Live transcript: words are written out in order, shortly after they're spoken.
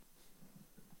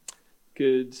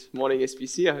Good morning,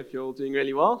 SBC. I hope you're all doing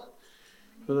really well.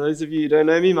 For those of you who don't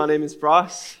know me, my name is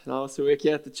Bryce, and I also work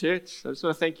here at the church. I just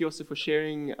want to thank you also for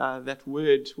sharing that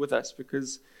word with us,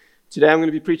 because today I'm going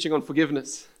to be preaching on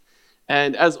forgiveness.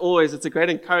 And as always, it's a great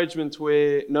encouragement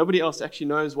where nobody else actually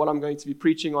knows what I'm going to be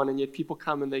preaching on, and yet people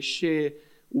come and they share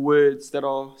words that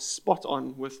are spot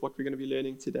on with what we're going to be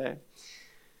learning today.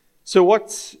 So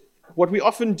what we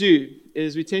often do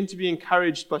is we tend to be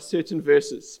encouraged by certain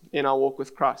verses in our walk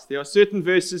with Christ. There are certain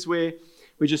verses where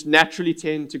we just naturally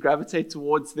tend to gravitate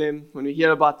towards them. When we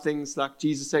hear about things like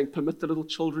Jesus saying, "Permit the little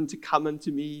children to come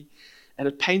unto me," and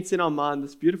it paints in our mind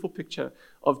this beautiful picture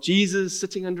of Jesus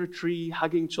sitting under a tree,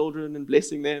 hugging children and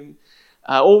blessing them.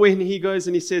 Or when he goes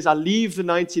and he says, "I leave the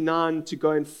 99 to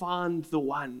go and find the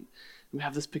one." We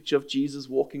have this picture of Jesus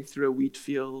walking through a wheat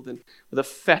field and with a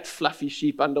fat, fluffy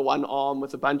sheep under one arm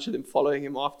with a bunch of them following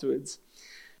him afterwards.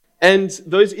 And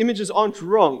those images aren't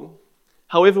wrong.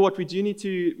 However, what we do need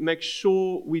to make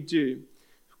sure we do,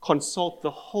 consult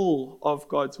the whole of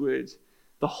God's word,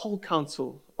 the whole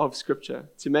counsel of Scripture,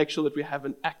 to make sure that we have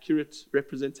an accurate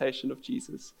representation of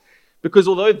Jesus. Because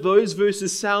although those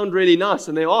verses sound really nice,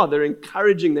 and they're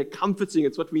encouraging, they're comforting,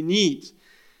 it's what we need,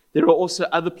 there are also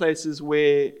other places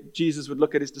where Jesus would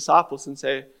look at his disciples and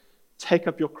say, "Take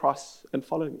up your cross and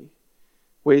follow me."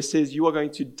 Where he says, you are going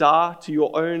to die to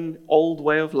your own old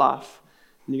way of life,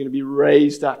 and you're going to be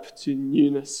raised up to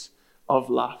newness of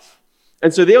life.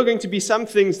 And so there are going to be some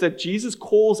things that Jesus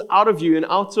calls out of you and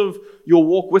out of your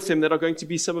walk with him that are going to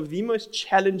be some of the most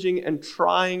challenging and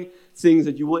trying things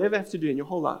that you will ever have to do in your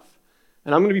whole life.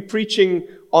 And I'm going to be preaching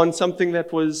on something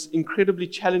that was incredibly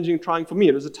challenging and trying for me.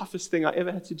 It was the toughest thing I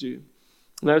ever had to do.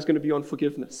 And that was going to be on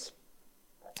forgiveness.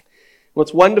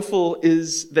 What's wonderful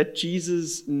is that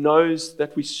Jesus knows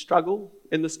that we struggle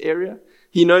in this area.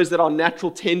 He knows that our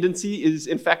natural tendency is,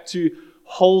 in fact, to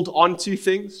hold on to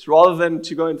things rather than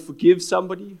to go and forgive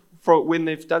somebody for when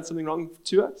they've done something wrong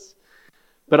to us.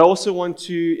 But I also want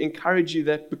to encourage you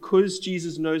that because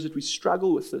Jesus knows that we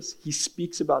struggle with this, he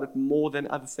speaks about it more than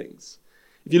other things.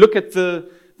 If you look at the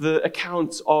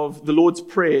account of the Lord's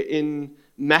Prayer in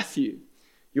Matthew,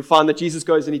 you'll find that Jesus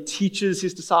goes and he teaches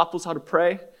his disciples how to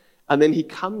pray, and then he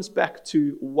comes back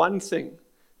to one thing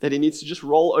that he needs to just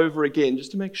roll over again, just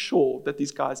to make sure that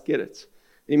these guys get it.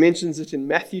 And he mentions it in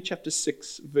Matthew chapter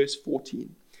 6, verse 14.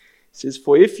 He says,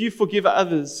 "For if you forgive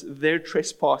others their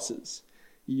trespasses,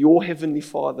 your heavenly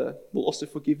Father will also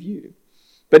forgive you.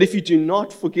 But if you do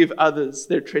not forgive others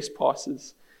their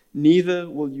trespasses, neither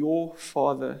will your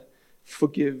Father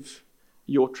forgive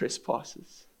your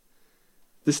trespasses."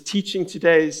 This teaching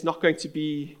today is not going to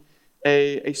be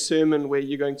a sermon where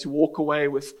you're going to walk away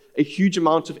with a huge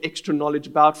amount of extra knowledge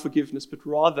about forgiveness, but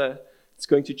rather it's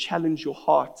going to challenge your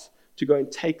heart to go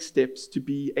and take steps to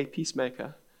be a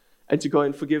peacemaker and to go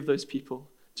and forgive those people,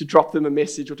 to drop them a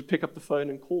message or to pick up the phone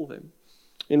and call them.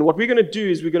 And what we're going to do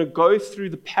is we're going to go through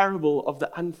the parable of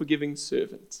the unforgiving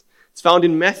servant. It's found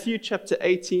in Matthew chapter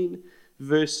 18,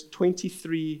 verse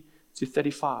 23 to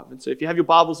 35. And so if you have your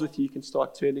Bibles with you, you can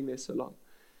start turning there so long.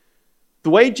 The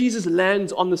way Jesus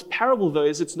lands on this parable, though,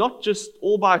 is it's not just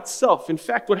all by itself. In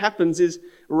fact, what happens is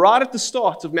right at the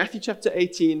start of Matthew chapter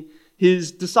 18,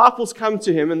 his disciples come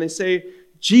to him and they say,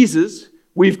 "Jesus,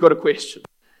 we've got a question.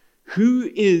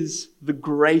 Who is the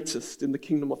greatest in the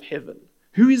kingdom of heaven?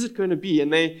 Who is it going to be?"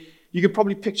 And you could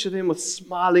probably picture them with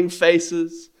smiling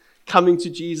faces coming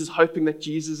to Jesus, hoping that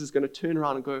Jesus is going to turn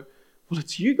around and go, "Well,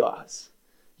 it's you guys.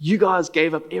 You guys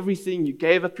gave up everything. You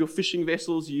gave up your fishing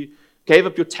vessels. You gave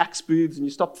up your tax booths and you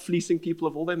stopped fleecing people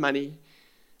of all their money.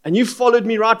 And you followed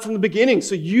me right from the beginning.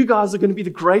 So you guys are going to be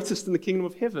the greatest in the kingdom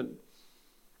of heaven."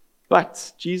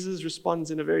 But Jesus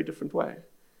responds in a very different way.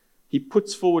 He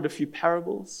puts forward a few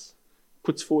parables,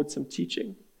 puts forward some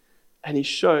teaching, and he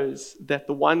shows that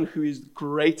the one who is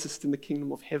greatest in the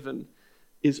kingdom of heaven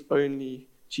is only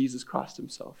Jesus Christ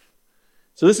himself.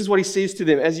 So this is what he says to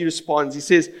them as he responds. He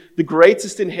says, the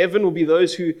greatest in heaven will be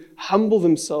those who humble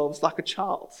themselves like a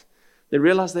child. They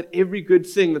realize that every good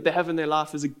thing that they have in their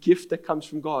life is a gift that comes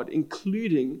from God,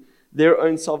 including their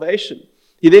own salvation.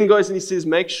 He then goes and he says,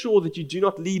 make sure that you do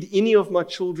not lead any of my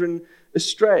children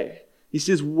astray. He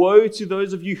says, woe to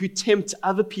those of you who tempt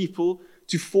other people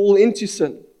to fall into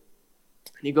sin.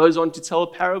 And he goes on to tell a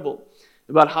parable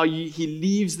about how he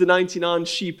leaves the 99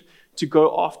 sheep to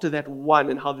go after that one,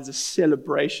 and how there's a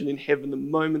celebration in heaven the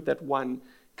moment that one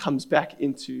comes back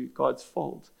into God's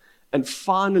fold. And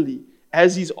finally,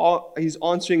 as he's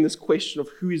answering this question of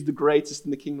who is the greatest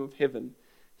in the kingdom of heaven,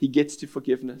 he gets to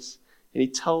forgiveness. And he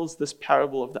tells this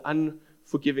parable of the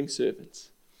unforgiving servant.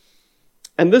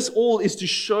 And this all is to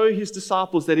show his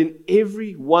disciples that in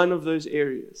every one of those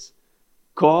areas,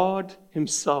 God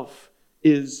himself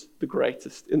is the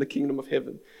greatest in the kingdom of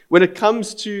heaven. When it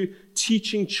comes to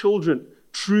teaching children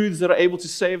truths that are able to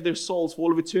save their souls for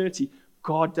all of eternity,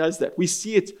 God does that. We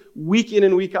see it week in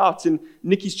and week out in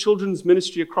Nikki's children's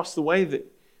ministry across the way there,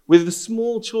 where the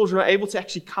small children are able to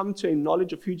actually come to a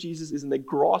knowledge of who Jesus is, and they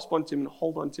grasp onto him and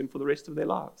hold onto him for the rest of their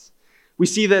lives. We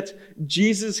see that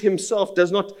Jesus himself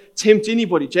does not tempt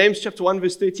anybody. James chapter 1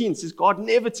 verse 13 says God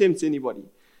never tempts anybody.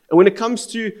 And when it comes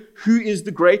to who is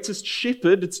the greatest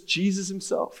shepherd, it's Jesus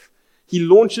himself. He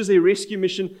launches a rescue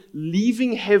mission,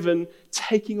 leaving heaven,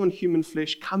 taking on human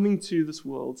flesh, coming to this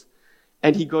world.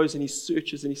 And he goes and he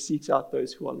searches and he seeks out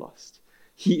those who are lost.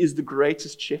 He is the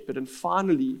greatest shepherd. And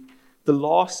finally, the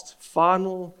last,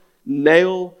 final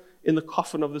nail in the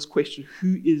coffin of this question,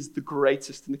 who is the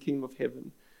greatest in the kingdom of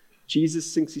heaven?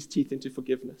 Jesus sinks his teeth into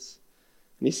forgiveness.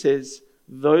 And he says,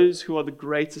 those who are the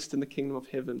greatest in the kingdom of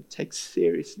heaven take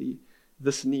seriously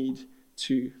this need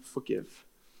to forgive.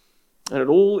 And it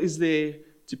all is there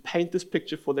to paint this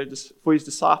picture for his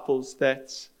disciples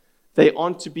that they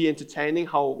aren't to be entertaining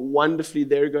how wonderfully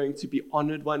they're going to be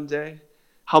honored one day,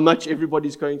 how much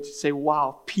everybody's going to say,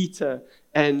 wow, Peter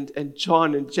and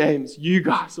John and James, you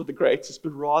guys are the greatest,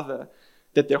 but rather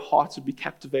that their hearts would be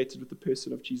captivated with the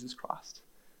person of Jesus Christ.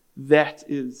 That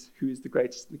is who is the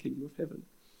greatest in the kingdom of heaven.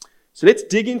 So let's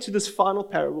dig into this final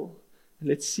parable and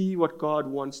let's see what God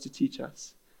wants to teach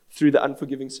us through the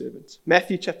unforgiving servant.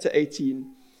 Matthew chapter 18,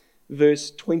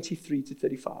 verse 23 to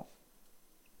 35.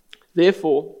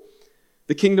 Therefore,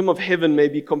 the kingdom of heaven may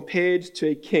be compared to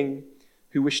a king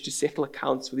who wished to settle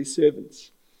accounts with his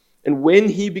servants. And when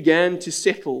he began to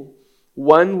settle,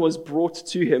 one was brought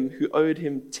to him who owed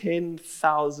him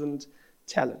 10,000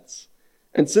 talents.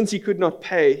 And since he could not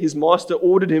pay, his master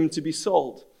ordered him to be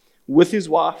sold, with his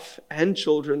wife and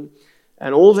children,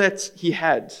 and all that he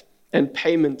had, and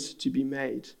payment to be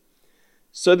made.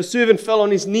 So the servant fell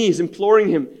on his knees, imploring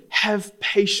him, have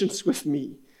patience with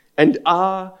me, and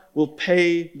I will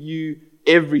pay you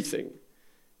everything.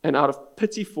 And out of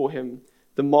pity for him,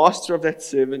 the master of that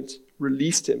servant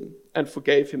released him and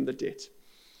forgave him the debt.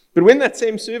 But when that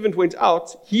same servant went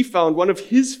out, he found one of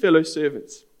his fellow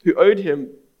servants who owed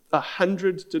him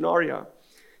 100 denarii.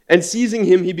 And seizing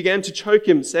him, he began to choke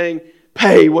him, saying,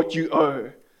 pay what you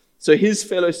owe. So his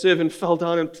fellow servant fell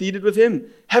down and pleaded with him,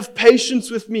 have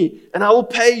patience with me, and I will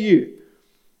pay you.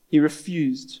 He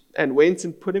refused and went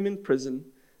and put him in prison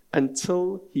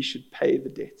until he should pay the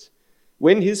debt.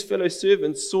 When his fellow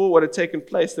servants saw what had taken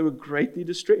place, they were greatly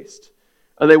distressed.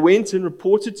 And they went and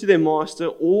reported to their master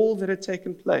all that had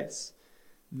taken place.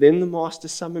 Then the master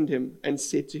summoned him and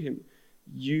said to him,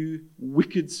 you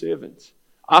wicked servant,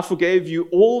 I forgave you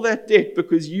all that debt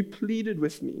because you pleaded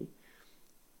with me.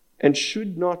 And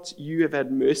should not you have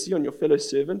had mercy on your fellow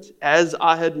servant, as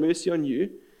I had mercy on you?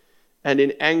 And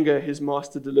in anger his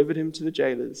master delivered him to the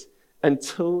jailers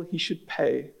until he should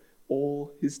pay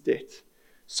all his debt.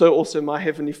 So also my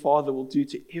heavenly Father will do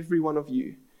to every one of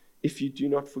you if you do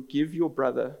not forgive your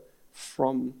brother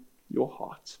from your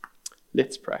heart.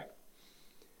 Let's pray.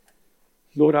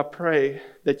 Lord, I pray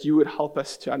that you would help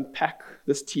us to unpack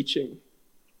this teaching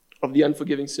of the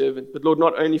unforgiving servant. But Lord,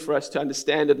 not only for us to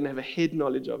understand it and have a head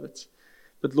knowledge of it,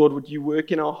 but Lord, would you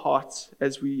work in our hearts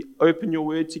as we open your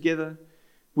word together?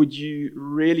 Would you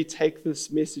really take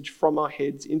this message from our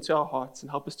heads into our hearts and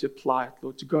help us to apply it,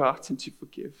 Lord, to go out and to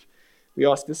forgive? We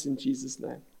ask this in Jesus'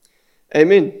 name.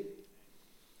 Amen.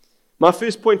 My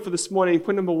first point for this morning,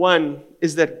 point number 1,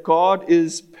 is that God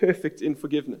is perfect in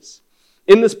forgiveness.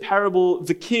 In this parable,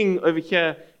 the king over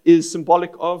here is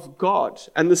symbolic of God.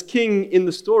 And this king in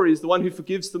the story is the one who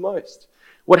forgives the most.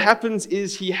 What happens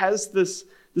is he has this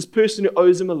person who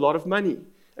owes him a lot of money.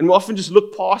 And we often just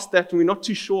look past that and we're not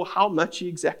too sure how much he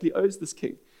exactly owes this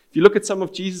king. If you look at some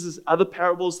of Jesus' other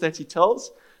parables that he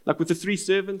tells, like with the 3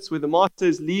 servants, where the master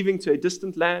is leaving to a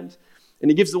distant land, and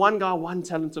he gives the one guy 1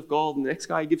 talent of gold, and the next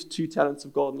guy he gives 2 talents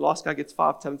of gold, and the last guy gets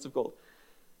 5 talents of gold.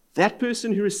 That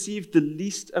person who received the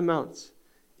least amount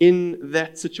in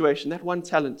that situation, that 1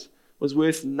 talent, was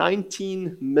worth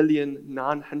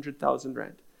 19,900,000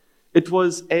 rand. It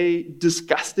was a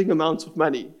disgusting amount of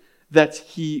money that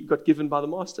he got given by the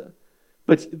master.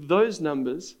 But those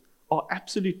numbers are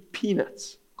absolute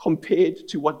peanuts compared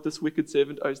to what this wicked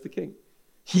servant owes the king.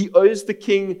 He owes the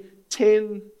king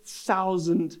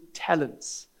 10,000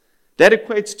 talents. That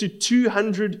equates to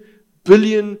 200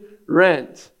 billion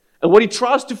rand. And what he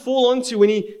tries to fall onto when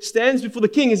he stands before the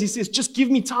king is he says, just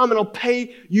give me time and I'll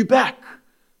pay you back.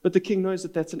 But the king knows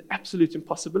that that's an absolute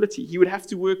impossibility. He would have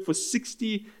to work for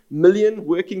 60 million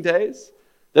working days.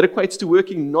 That equates to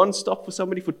working non-stop for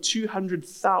somebody for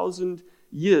 200,000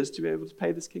 years to be able to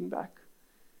pay this king back.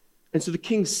 And so the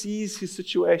king sees his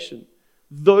situation.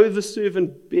 Though the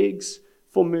servant begs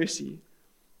for mercy,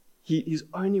 his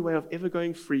only way of ever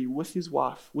going free with his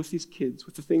wife, with his kids,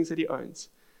 with the things that he owns,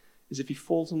 is if he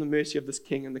falls on the mercy of this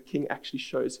king and the king actually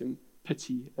shows him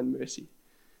pity and mercy.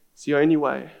 It's the only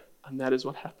way, and that is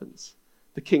what happens.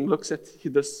 The king looks at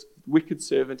this wicked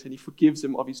servant and he forgives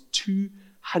him of his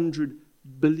 200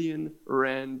 billion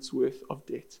rands worth of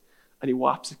debt. And he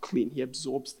wipes it clean. He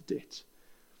absorbs the debt.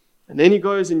 And then he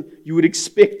goes, and you would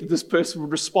expect that this person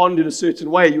would respond in a certain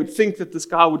way. You would think that this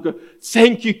guy would go,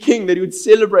 "Thank you, king," that he would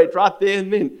celebrate right there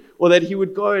and then. Or that he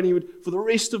would go and he would, for the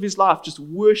rest of his life, just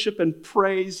worship and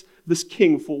praise this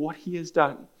king for what he has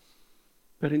done.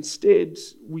 But instead,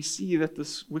 we see that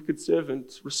this wicked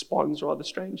servant responds rather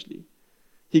strangely.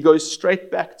 He goes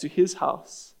straight back to his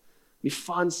house. He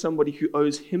finds somebody who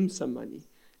owes him some money,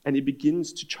 and he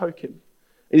begins to choke him.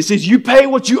 And he says, "You pay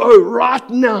what you owe right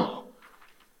now."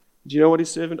 Do you know what his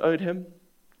servant owed him?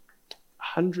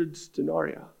 100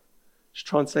 denarii, which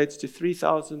translates to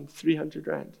 3,300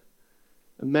 rand.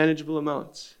 A manageable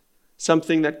amount.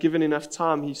 Something that, given enough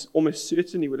time, he's almost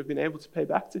certain he would have been able to pay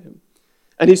back to him.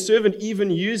 And his servant even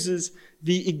uses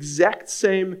the exact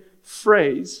same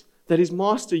phrase that his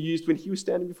master used when he was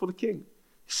standing before the king.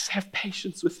 He says, "Have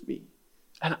patience with me,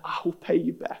 and I will pay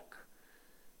you back."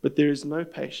 But there is no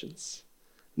patience.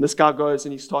 And this guy goes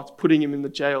and he starts putting him in the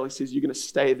jail. He says, "You're going to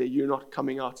stay there. You're not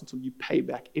coming out until you pay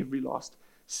back every last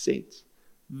cent."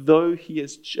 Though he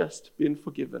has just been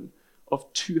forgiven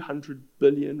of 200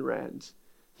 billion rand,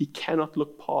 he cannot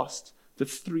look past the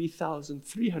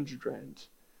 3,300 rand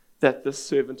that this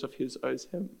servant of his owes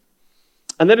him.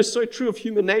 And that is so true of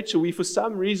human nature. We, for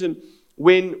some reason,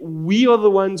 when we are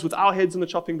the ones with our heads on the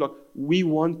chopping block, we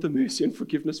want the mercy and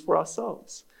forgiveness for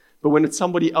ourselves. But when it's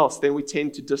somebody else, then we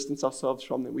tend to distance ourselves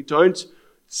from them. We don't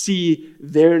see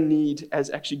their need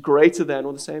as actually greater than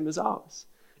or the same as ours.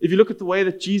 If you look at the way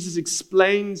that Jesus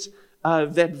explains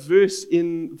that verse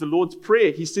in the Lord's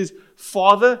Prayer, he says,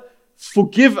 "Father,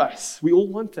 forgive us." We all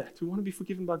want that. We want to be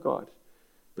forgiven by God.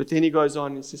 But then he goes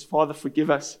on and says, "Father,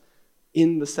 forgive us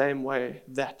in the same way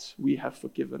that we have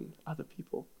forgiven other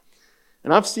people."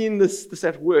 And I've seen this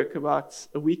at work about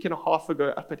a week and a half ago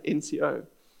up at NCO.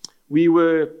 We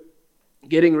were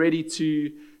getting ready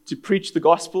to preach the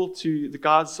gospel to the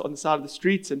guys on the side of the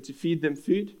streets and to feed them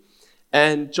food.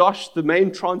 And Josh, the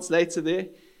main translator there,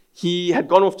 he had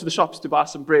gone off to the shops to buy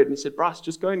some bread. And he said, "Bryce,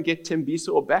 just go and get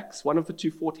Tembiso or Bax, one of the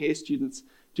two Fort Hare students,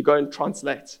 to go and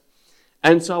translate."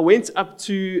 And so I went up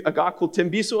to a guy called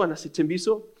Tembiso and I said,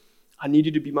 "Tembiso, I need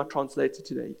you to be my translator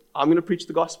today. I'm going to preach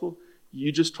the gospel.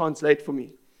 You just translate for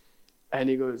me." And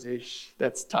he goes, "Ish,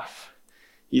 that's tough."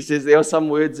 He says, "There are some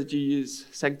words that you use,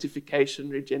 sanctification,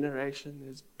 regeneration.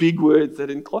 There's big words that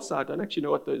in Xhosa, I don't actually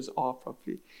know what those are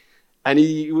properly." And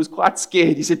he was quite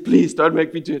scared. He said, "Please, don't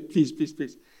make me do it. Please, please,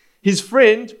 please." His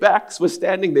friend, Bax, was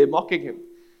standing there mocking him.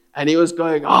 And he was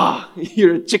going,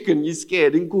 "You're a chicken, you're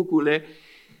scared, inkukule."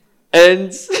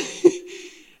 And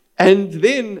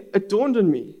then it dawned on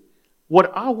me,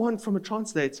 what I want from a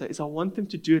translator is I want them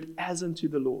to do it as unto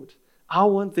the Lord. I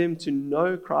want them to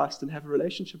know Christ and have a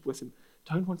relationship with him.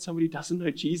 Don't want somebody who doesn't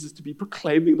know Jesus to be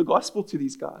proclaiming the gospel to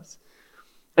these guys.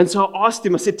 And so I asked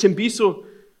him, I said, "Tembiso,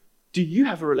 do you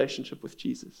have a relationship with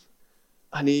Jesus?"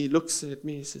 And he looks at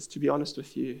me and says, "To be honest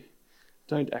with you,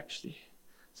 don't actually."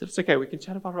 I said, "It's okay, we can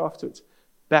chat about it afterwards."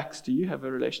 "Bax, do you have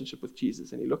a relationship with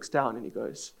Jesus?" And he looks down and he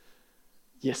goes,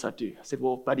 "Yes, I do." I said,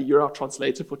 "Well, buddy, you're our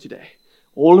translator for today."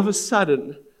 All of a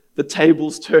sudden, the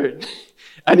tables turn.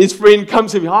 And his friend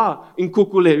comes to me,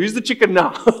 Inkukule, who's the chicken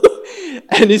now?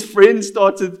 And his friend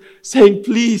started saying,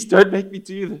 "Please, don't make me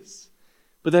do this."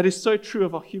 But that is so true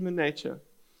of our human nature.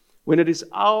 When it is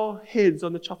our heads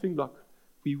on the chopping block,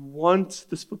 we want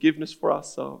this forgiveness for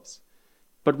ourselves.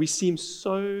 But we seem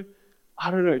so,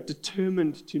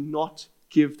 determined to not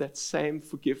give that same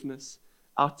forgiveness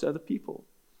out to other people.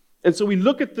 And so we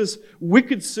look at this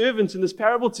wicked servant in this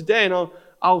parable today, and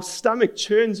our stomach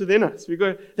churns within us. We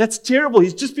go, "That's terrible.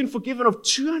 He's just been forgiven of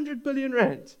 200 billion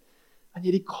rand. And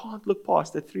yet he can't look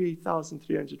past that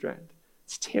 3,300 rand.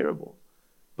 It's terrible."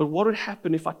 But what would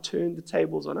happen if I turned the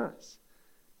tables on us?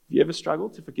 Have you ever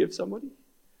struggled to forgive somebody?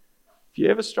 Have you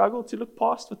ever struggled to look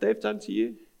past what they've done to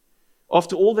you?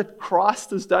 After all that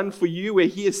Christ has done for you, where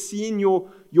he has seen your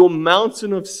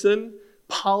mountain of sin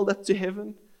piled up to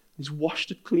heaven, he's washed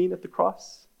it clean at the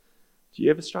cross. Do you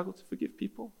ever struggle to forgive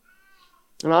people?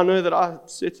 And I know that I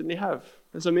certainly have.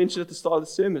 As I mentioned at the start of the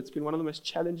sermon, it's been one of the most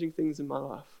challenging things in my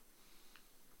life.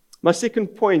 My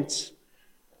second point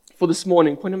for this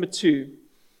morning, point number 2,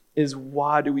 is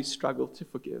why do we struggle to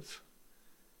forgive?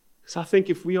 Because I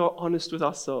think if we are honest with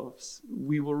ourselves,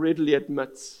 we will readily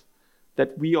admit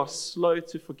that we are slow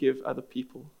to forgive other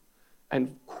people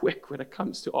and quick when it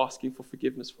comes to asking for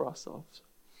forgiveness for ourselves.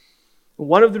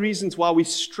 One of the reasons why we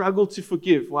struggle to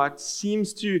forgive, why it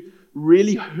seems to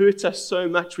really hurt us so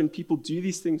much when people do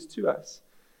these things to us,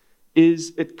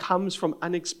 is it comes from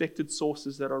unexpected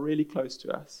sources that are really close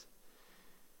to us.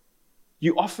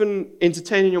 You often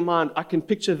entertain in your mind, I can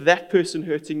picture that person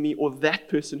hurting me or that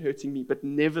person hurting me, but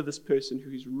never this person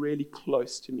who is really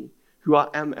close to me, who I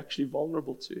am actually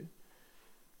vulnerable to.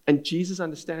 And Jesus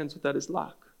understands what that is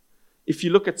like. If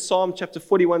you look at Psalm chapter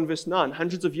 41, verse 9,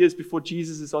 hundreds of years before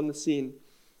Jesus is on the scene,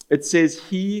 it says,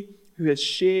 "He who has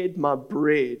shared my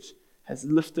bread has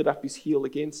lifted up his heel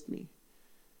against me."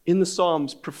 In the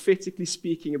Psalms, prophetically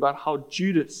speaking about how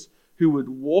Judas, who would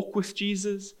walk with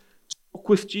Jesus, talk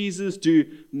with Jesus,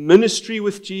 do ministry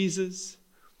with Jesus,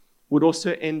 would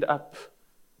also end up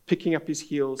picking up his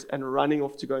heels and running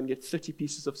off to go and get 30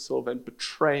 pieces of silver and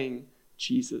betraying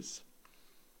Jesus.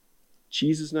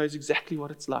 Jesus knows exactly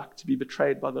what it's like to be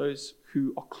betrayed by those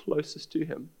who are closest to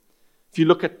him. If you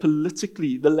look at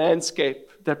politically the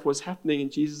landscape that was happening in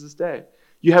Jesus' day,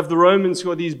 you have the Romans, who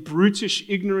are these brutish,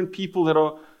 ignorant people that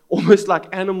are almost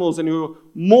like animals and who are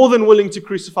more than willing to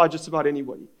crucify just about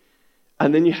anybody.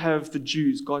 And then you have the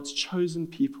Jews, God's chosen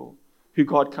people, who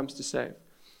God comes to save.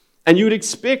 And you would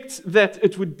expect that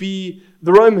it would be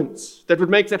the Romans that would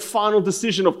make that final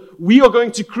decision of, we are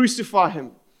going to crucify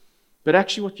him. But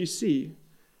actually what you see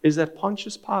is that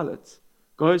Pontius Pilate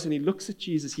goes and he looks at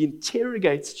Jesus, he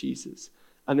interrogates Jesus,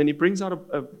 and then he brings out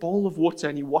a bowl of water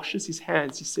and he washes his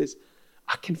hands. He says,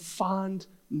 I can find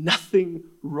nothing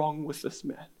wrong with this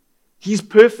man. He's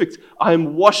perfect. I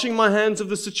am washing my hands of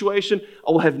the situation. I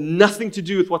will have nothing to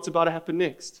do with what's about to happen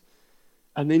next.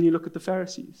 And then you look at the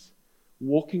Pharisees,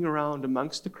 walking around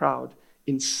amongst the crowd,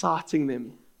 inciting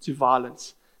them to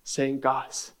violence, saying,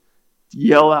 guys,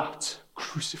 yell out,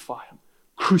 crucify him,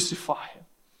 crucify him.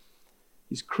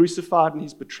 He's crucified and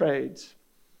he's betrayed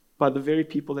by the very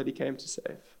people that he came to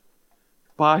save,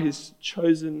 by his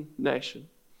chosen nation.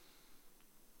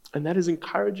 And that is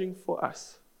encouraging for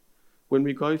us when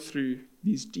we go through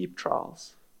these deep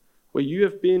trials, where you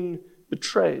have been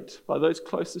betrayed by those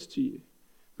closest to you,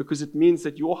 because it means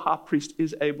that your high priest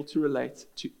is able to relate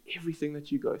to everything that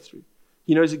you go through.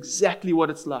 He knows exactly what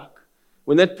it's like.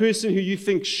 When that person who you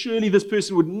think, surely this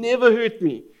person would never hurt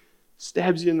me,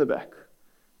 stabs you in the back,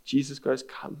 Jesus goes,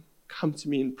 come to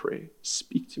me in prayer.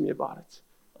 Speak to me about it.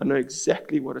 I know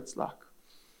exactly what it's like.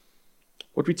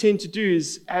 What we tend to do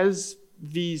is, as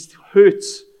these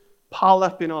hurts pile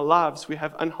up in our lives, we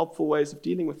have unhelpful ways of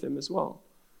dealing with them as well.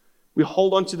 We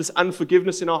hold on to this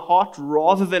unforgiveness in our heart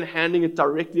rather than handing it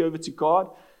directly over to God.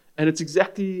 And it's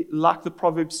exactly like the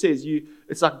proverb says.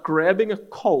 It's like grabbing a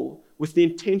coal with the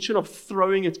intention of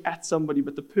throwing it at somebody,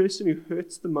 but the person who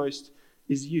hurts the most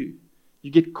is you.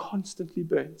 You get constantly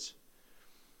burnt.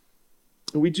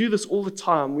 And we do this all the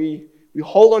time. We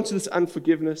hold on to this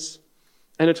unforgiveness,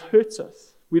 and it hurts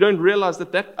us. We don't realize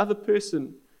that that other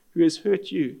person who has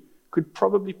hurt you could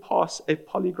probably pass a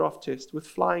polygraph test with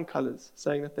flying colors,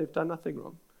 saying that they've done nothing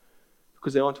wrong,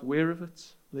 because they aren't aware of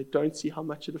it. They don't see how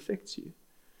much it affects you.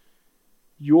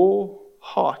 Your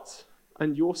heart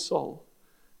and your soul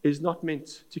is not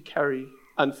meant to carry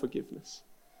unforgiveness.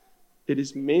 It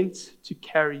is meant to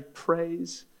carry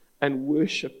praise and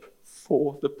worship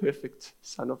for the perfect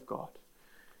Son of God.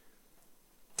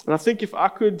 And I think if I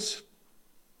could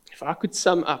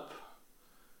sum up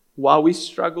why we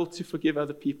struggle to forgive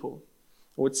other people,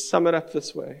 I would sum it up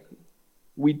this way.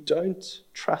 We don't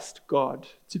trust God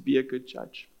to be a good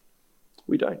judge.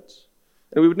 We don't.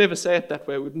 And we would never say it that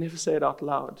way. We would never say it out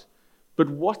loud. But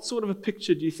what sort of a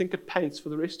picture do you think it paints for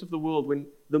the rest of the world when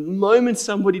the moment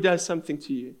somebody does something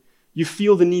to you, you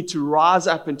feel the need to rise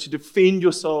up and to defend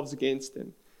yourselves against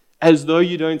them, as though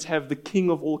you don't have the King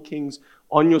of all kings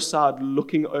on your side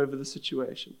looking over the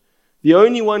situation? The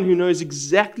only one who knows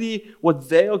exactly what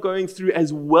they are going through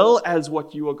as well as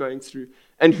what you are going through,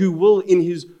 and who will, in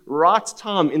his right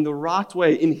time, in the right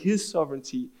way, in his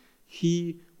sovereignty,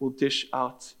 he will dish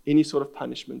out any sort of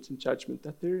punishment and judgment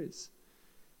that there is.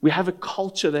 We have a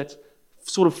culture that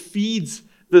sort of feeds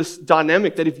this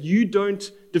dynamic that if you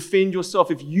don't defend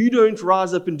yourself, if you don't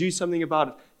rise up and do something about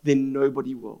it, then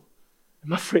nobody will. And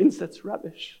my friends, that's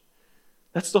rubbish.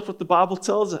 That's not what the Bible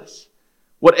tells us.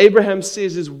 What Abraham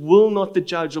says is, will not the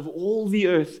judge of all the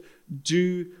earth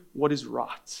do what is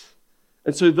right?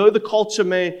 And so though the culture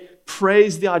may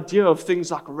praise the idea of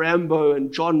things like Rambo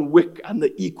and John Wick and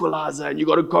the Equalizer, and you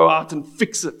got to go out and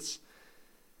fix it,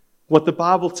 what the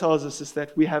Bible tells us is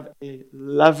that we have a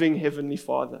loving Heavenly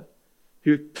Father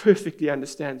who perfectly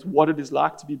understands what it is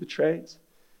like to be betrayed,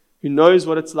 who knows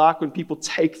what it's like when people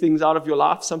take things out of your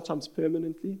life, sometimes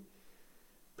permanently,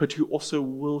 but who also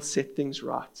will set things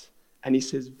right. And he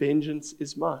says, vengeance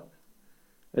is mine.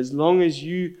 As long as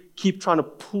you keep trying to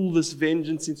pull this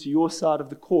vengeance into your side of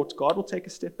the court, God will take a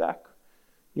step back.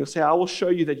 He'll say, I will show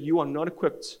you that you are not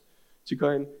equipped to go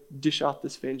and dish out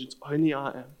this vengeance. Only I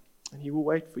am. And he will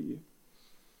wait for you.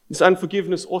 This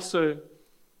unforgiveness also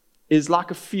is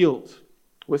like a field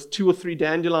with 2 or 3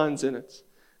 dandelions in it.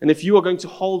 And if you are going to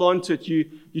hold on to it,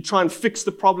 you try and fix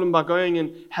the problem by going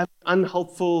and having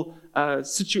unhelpful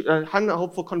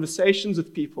conversations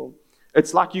with people.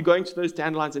 It's like you going to those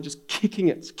dandelions and just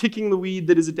kicking the weed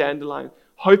that is a dandelion,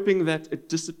 hoping that it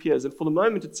disappears. And for the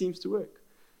moment, it seems to work.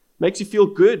 Makes you feel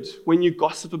good when you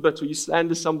gossip a bit or you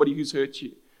slander somebody who's hurt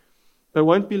you. But it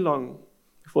won't be long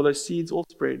before those seeds all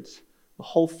spread. The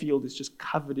whole field is just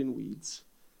covered in weeds.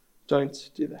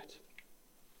 Don't do that.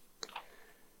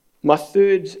 My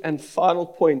third and final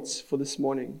point for this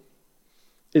morning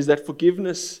is that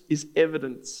forgiveness is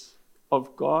evidence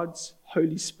of God's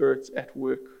Holy Spirit at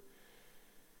work.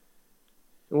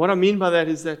 And what I mean by that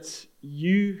is that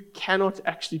you cannot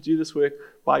actually do this work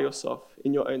by yourself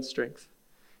in your own strength.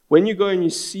 When you go and you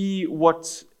see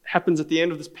what happens at the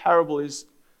end of this parable is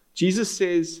Jesus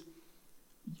says,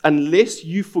 unless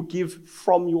you forgive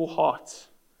from your heart,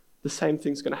 the same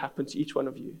thing's going to happen to each one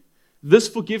of you. This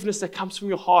forgiveness that comes from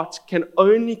your heart can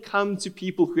only come to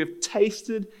people who have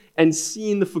tasted and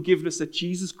seen the forgiveness that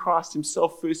Jesus Christ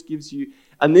himself first gives you.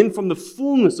 And then from the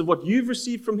fullness of what you've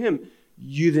received from him,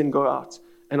 you then go out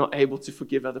and are able to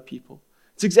forgive other people.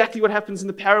 It's exactly what happens in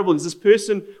the parable. Is this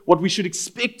person, what we should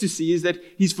expect to see is that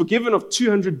he's forgiven of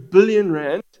 200 billion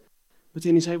rand, but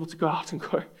then he's able to go out and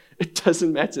go, it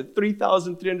doesn't matter,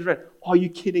 3,300 rand. Are you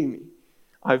kidding me?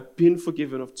 I've been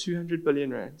forgiven of 200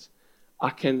 billion rand. I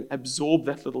can absorb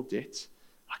that little debt.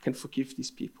 I can forgive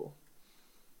these people.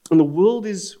 And the world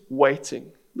is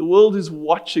waiting. The world is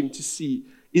watching to see,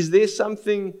 is there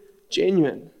something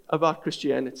genuine about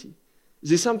Christianity? Is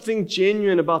there something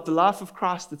genuine about the life of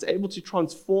Christ that's able to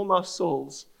transform our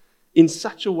souls in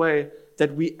such a way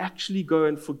that we actually go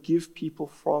and forgive people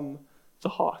from the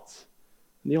heart?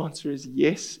 And the answer is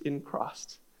yes, in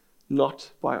Christ,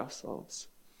 not by ourselves.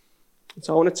 And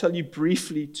so I want to tell you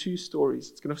briefly 2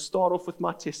 stories. It's going to start off with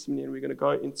my testimony, and we're going to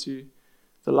go into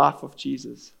the life of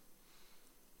Jesus.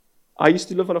 I used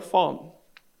to live on a farm.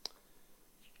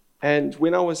 And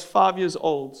when I was 5 years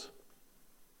old,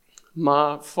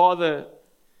 my father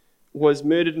was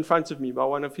murdered in front of me by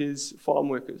one of his farm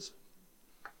workers.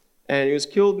 And he was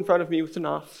killed in front of me with a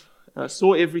knife. And I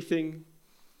saw everything.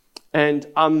 And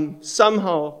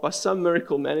somehow, by some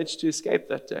miracle, managed to escape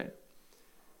that day.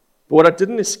 But what I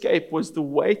didn't escape was the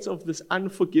weight of this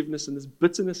unforgiveness and this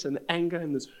bitterness and anger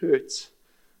and this hurt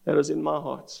that was in my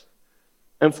heart.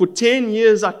 And for 10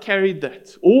 years, I carried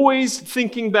that, always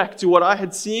thinking back to what I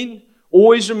had seen,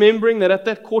 always remembering that at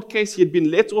that court case, he had been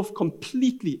let off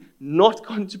completely, not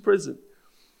gone to prison.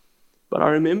 But I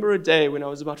remember a day when I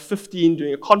was about 15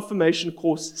 doing a confirmation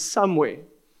course somewhere,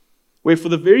 where for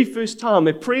the very first time,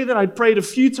 a prayer that I'd prayed a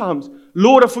few times,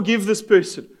 Lord, I forgive this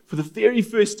person. For the very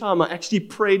first time, I actually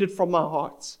prayed it from my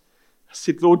heart. I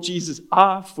said, Lord Jesus,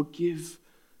 I forgive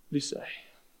Luce.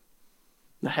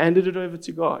 And I handed it over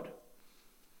to God.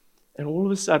 And all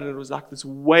of a sudden, it was like this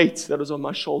weight that was on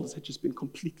my shoulders had just been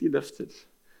completely lifted.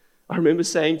 I remember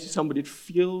saying to somebody, it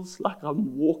feels like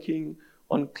I'm walking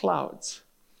on clouds.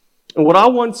 And what I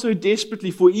want so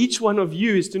desperately for each one of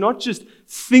you is to not just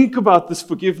think about this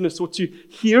forgiveness or to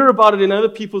hear about it in other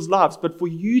people's lives, but for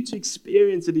you to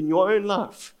experience it in your own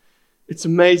life. It's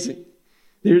amazing.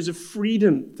 There is a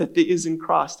freedom that there is in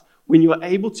Christ when you are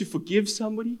able to forgive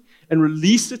somebody and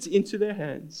release it into their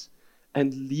hands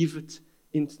and leave it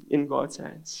in God's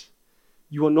hands.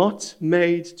 You are not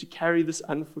made to carry this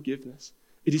unforgiveness.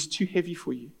 It is too heavy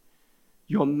for you.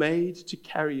 You are made to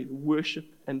carry worship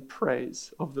and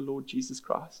praise of the Lord Jesus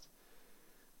Christ.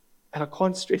 And I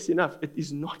can't stress enough, it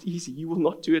is not easy. You will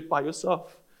not do it by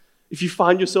yourself. If you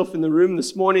find yourself in the room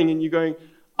this morning and you're going,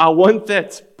 I want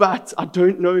that, but I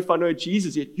don't know if I know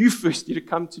Jesus yet, you first need to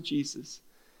come to Jesus.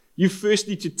 You first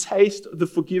need to taste the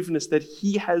forgiveness that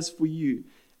He has for you,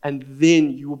 and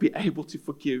then you will be able to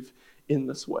forgive in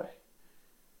this way.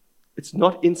 It's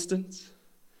not instant.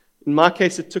 In my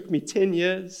case, it took me 10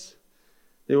 years.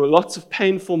 There were lots of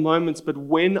painful moments, but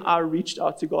when I reached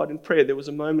out to God in prayer, there was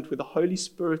a moment where the Holy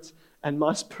Spirit and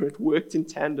my spirit worked in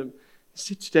tandem. I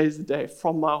said, today's the day.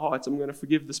 From my heart, I'm going to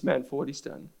forgive this man for what he's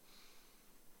done.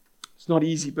 It's not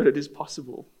easy, but it is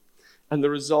possible. And the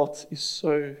result is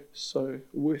so, so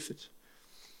worth it.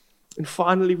 And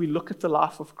finally, we look at the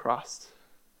life of Christ.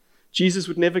 Jesus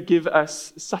would never give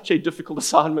us such a difficult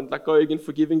assignment like going and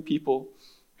forgiving people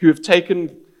who have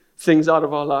taken things out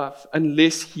of our life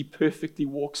unless he perfectly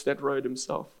walks that road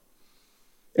himself.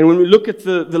 And when we look at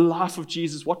the life of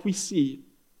Jesus, what we see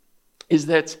is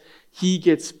that he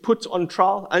gets put on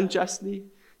trial unjustly.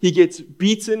 He gets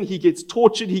beaten, he gets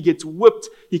tortured, he gets whipped,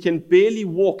 he can barely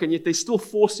walk, and yet they still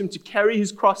force him to carry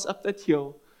his cross up that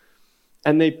hill.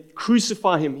 And they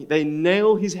crucify him. They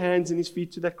nail his hands and his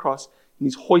feet to that cross, and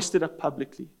he's hoisted up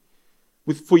publicly.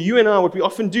 For you and I, what we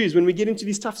often do is when we get into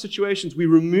these tough situations, we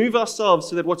remove ourselves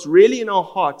so that what's really in our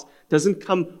heart doesn't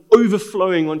come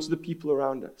overflowing onto the people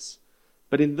around us.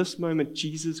 But in this moment,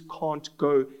 Jesus can't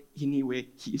go anywhere.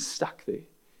 He is stuck there.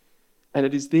 And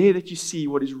it is there that you see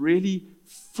what is really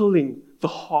filling the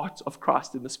heart of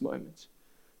Christ in this moment.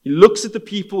 He looks at the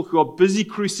people who are busy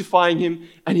crucifying him,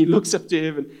 and he looks up to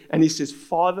heaven and he says,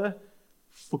 Father,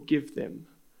 forgive them.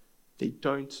 They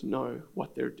don't know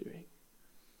what they're doing.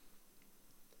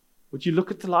 Would you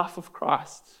look at the life of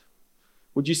Christ?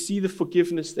 Would you see the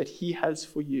forgiveness that he has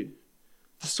for you?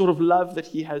 The sort of love that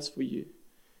he has for you?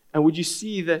 And would you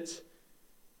see that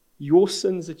your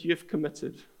sins that you have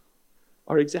committed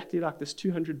are exactly like this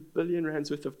 200 billion rands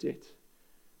worth of debt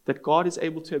that God is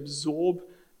able to absorb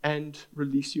and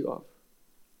release you of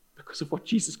because of what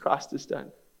Jesus Christ has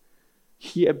done?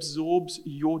 He absorbs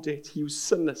your debt. He was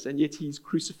sinless, and yet he's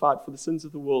crucified for the sins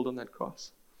of the world on that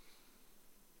cross.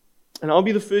 And I'll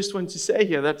be the first one to say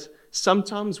here that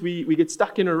sometimes we get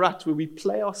stuck in a rut where we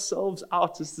play ourselves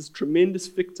out as this tremendous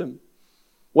victim.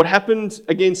 What happened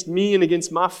against me and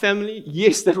against my family,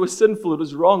 yes, that was sinful. It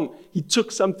was wrong. He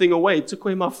took something away. He took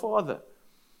away my father.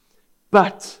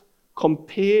 But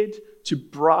compared to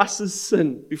Bryce's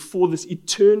sin before this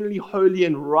eternally holy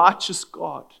and righteous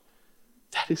God,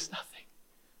 that is nothing.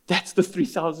 That's the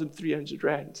 3,300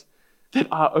 rand that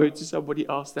I owe to somebody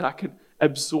else that I can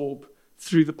absorb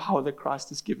through the power that Christ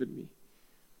has given me.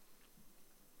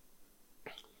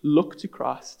 Look to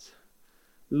Christ.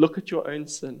 Look at your own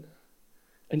sin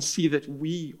and see that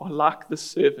we are like the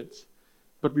servant,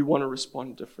 but we want to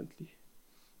respond differently.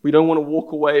 We don't want to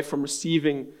walk away from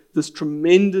receiving this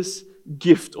tremendous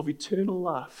gift of eternal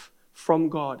life from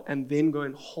God and then go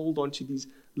and hold on to these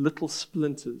little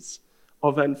splinters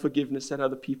of unforgiveness that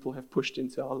other people have pushed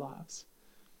into our lives.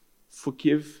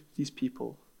 Forgive these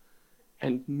people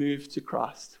and move to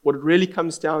Christ. What it really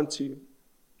comes down to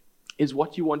is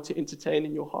what you want to entertain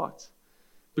in your heart.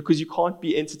 Because you can't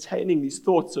be entertaining these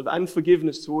thoughts of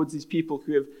unforgiveness towards these people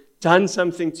who have done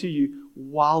something to you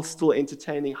while still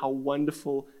entertaining how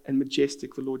wonderful and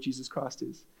majestic the Lord Jesus Christ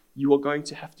is. You are going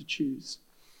to have to choose.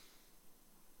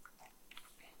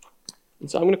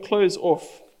 And so I'm going to close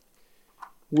off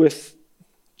with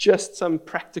just some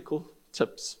practical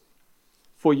tips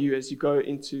for you as you go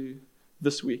into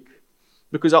this week.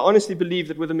 Because I honestly believe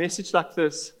that with a message like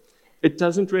this, it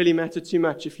doesn't really matter too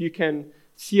much if you can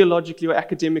theologically or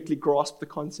academically grasp the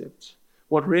concept.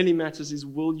 What really matters is,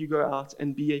 will you go out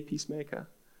and be a peacemaker?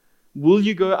 Will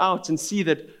you go out and see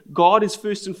that God is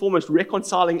first and foremost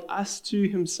reconciling us to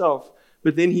himself,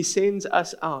 but then he sends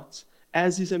us out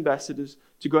as his ambassadors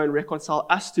to go and reconcile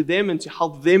us to them and to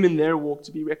help them in their walk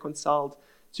to be reconciled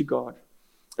to God.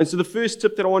 And so the first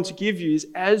tip that I want to give you is,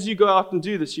 as you go out and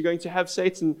do this, you're going to have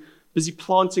Satan busy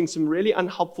planting some really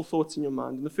unhelpful thoughts in your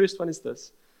mind. And the first one is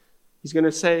this. He's going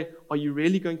to say, are you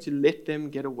really going to let them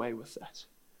get away with that?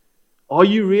 Are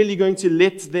you really going to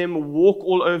let them walk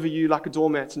all over you like a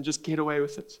doormat and just get away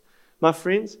with it? My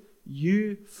friends,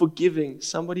 you forgiving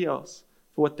somebody else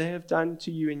for what they have done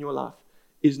to you in your life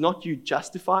is not you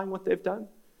justifying what they've done.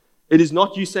 It is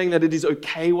not you saying that it is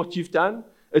okay what you've done.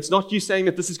 It's not you saying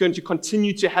that this is going to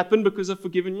continue to happen because I've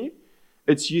forgiven you.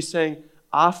 It's you saying,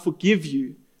 I forgive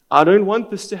you. I don't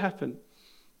want this to happen,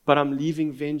 but I'm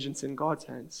leaving vengeance in God's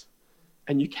hands.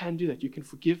 And you can do that. You can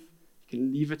forgive. You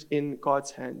can leave it in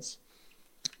God's hands.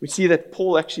 We see that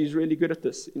Paul actually is really good at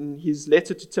this. In his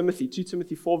letter to Timothy, 2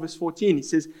 Timothy 4 verse 14, he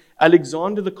says,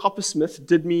 Alexander the coppersmith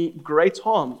did me great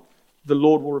harm. The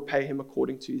Lord will repay him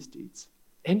according to his deeds.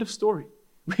 End of story.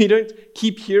 We don't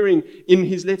keep hearing in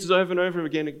his letters over and over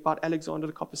again about Alexander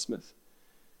the coppersmith.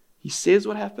 He says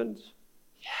what happened,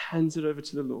 he hands it over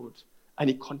to the Lord, and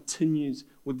he continues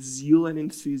with zeal and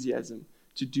enthusiasm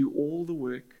to do all the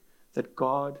work that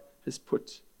God has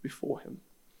put before him.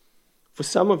 For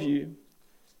some of you,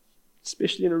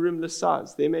 especially in a room this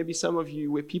size, there may be some of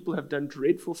you where people have done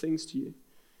dreadful things to you,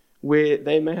 where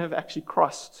they may have actually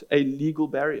crossed a legal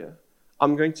barrier.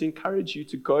 I'm going to encourage you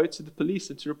to go to the police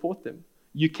and to report them.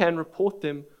 You can report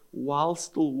them while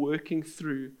still working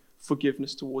through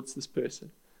forgiveness towards this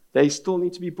person. They still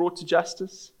need to be brought to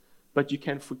justice, but you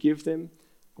can forgive them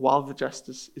while the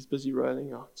justice is busy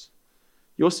rolling out.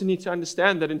 You also need to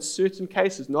understand that in certain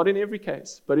cases, not in every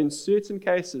case, but in certain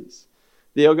cases,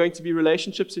 there are going to be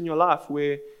relationships in your life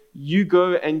where you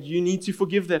go and you need to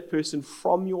forgive that person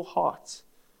from your heart,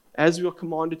 as we are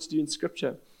commanded to do in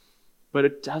Scripture. But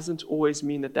it doesn't always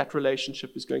mean that that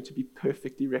relationship is going to be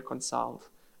perfectly reconciled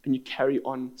and you carry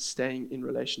on staying in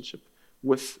relationship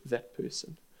with that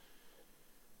person.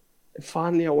 And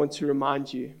finally, I want to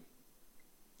remind you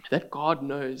that God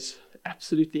knows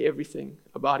absolutely everything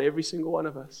about every single one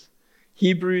of us.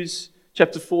 Hebrews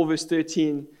chapter 4, verse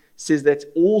 13 says that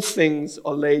all things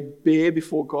are laid bare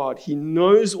before God. He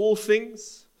knows all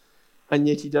things, and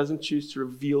yet he doesn't choose to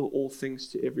reveal all things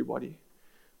to everybody.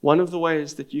 One of the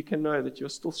ways that you can know that you're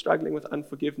still struggling with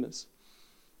unforgiveness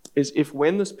is if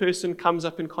when this person comes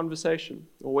up in conversation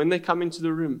or when they come into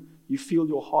the room, you feel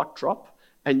your heart drop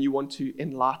and you want to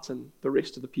enlighten the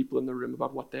rest of the people in the room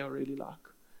about what they are really like.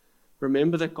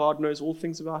 Remember that God knows all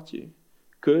things about you,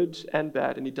 good and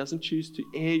bad, and he doesn't choose to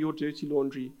air your dirty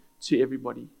laundry to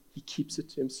everybody. He keeps it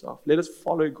to himself. Let us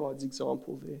follow God's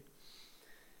example there.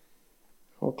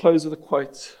 I'll close with a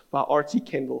quote by R.T.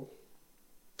 Kendall.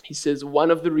 He says,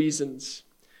 one of the reasons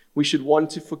we should want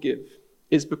to forgive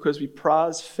is because we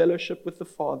prize fellowship with the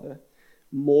Father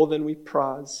more than we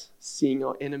prize seeing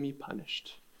our enemy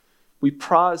punished. We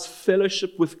prize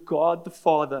fellowship with God the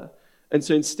Father. And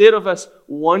so instead of us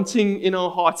wanting in our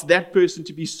hearts that person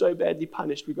to be so badly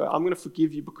punished, we go, I'm going to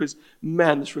forgive you because,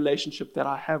 man, this relationship that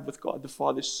I have with God the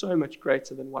Father is so much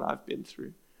greater than what I've been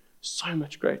through. So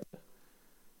much greater.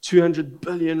 200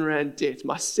 billion rand debt.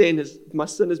 My sin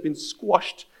has been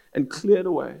squashed and cleared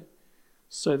away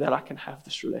so that I can have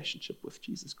this relationship with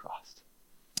Jesus Christ.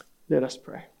 Let us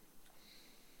pray.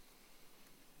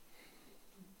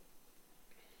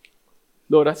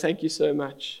 Lord, I thank you so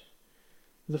much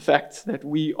for the fact that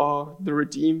we are the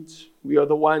redeemed. We are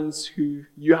the ones who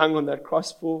you hung on that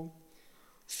cross for.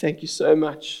 Thank you so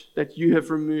much that you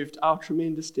have removed our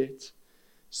tremendous debt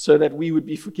so that we would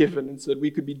be forgiven and so that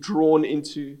we could be drawn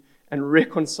into and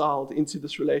reconciled into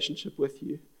this relationship with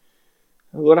you.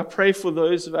 And Lord, I pray for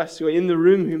those of us who are in the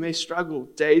room who may struggle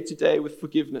day to day with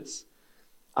forgiveness.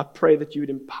 I pray that you would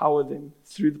empower them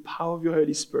through the power of your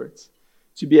Holy Spirit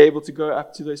to be able to go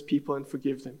up to those people and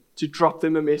forgive them, to drop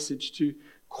them a message, to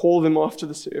call them after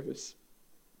the service,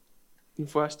 and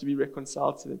for us to be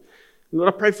reconciled to them. And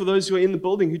Lord, I pray for those who are in the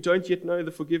building who don't yet know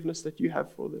the forgiveness that you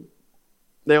have for them.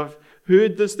 They have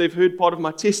heard this, they've heard part of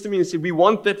my testimony and said, we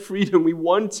want that freedom, we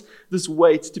want this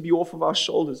weight to be off of our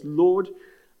shoulders. Lord,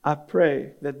 I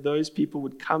pray that those people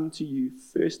would come to you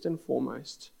first and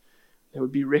foremost. They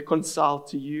would be reconciled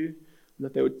to you, and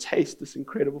that they would taste this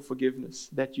incredible forgiveness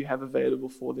that you have available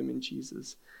for them in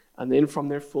Jesus. And then from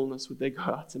their fullness would they go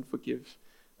out and forgive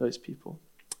those people.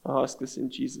 I ask this in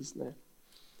Jesus' name.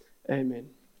 Amen.